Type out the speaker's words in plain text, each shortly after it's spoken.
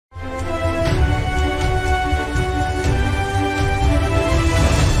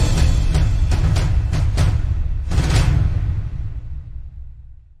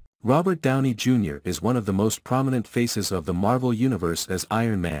Robert Downey Jr. is one of the most prominent faces of the Marvel Universe as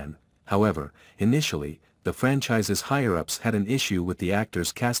Iron Man. However, initially, the franchise's higher-ups had an issue with the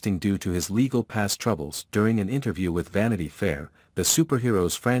actor's casting due to his legal past troubles. During an interview with Vanity Fair, the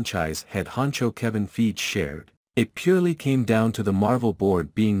superheroes franchise head honcho Kevin Feige shared, "It purely came down to the Marvel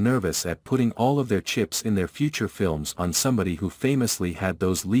board being nervous at putting all of their chips in their future films on somebody who famously had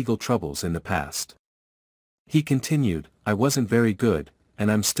those legal troubles in the past." He continued, "I wasn't very good,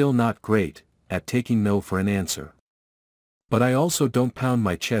 and I'm still not great, at taking no for an answer. But I also don't pound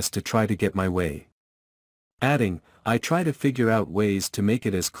my chest to try to get my way." Adding, "I try to figure out ways to make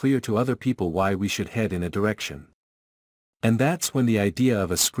it as clear to other people why we should head in a direction." And that's when the idea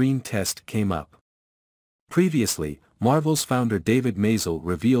of a screen test came up. Previously, Marvel's founder David Maisel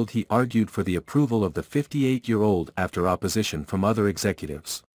revealed he argued for the approval of the 58-year-old after opposition from other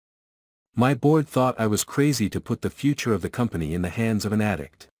executives. "My board thought I was crazy to put the future of the company in the hands of an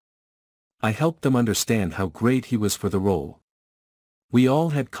addict. I helped them understand how great he was for the role. We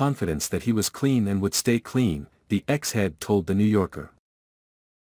all had confidence that he was clean and would stay clean," the ex-head told The New Yorker.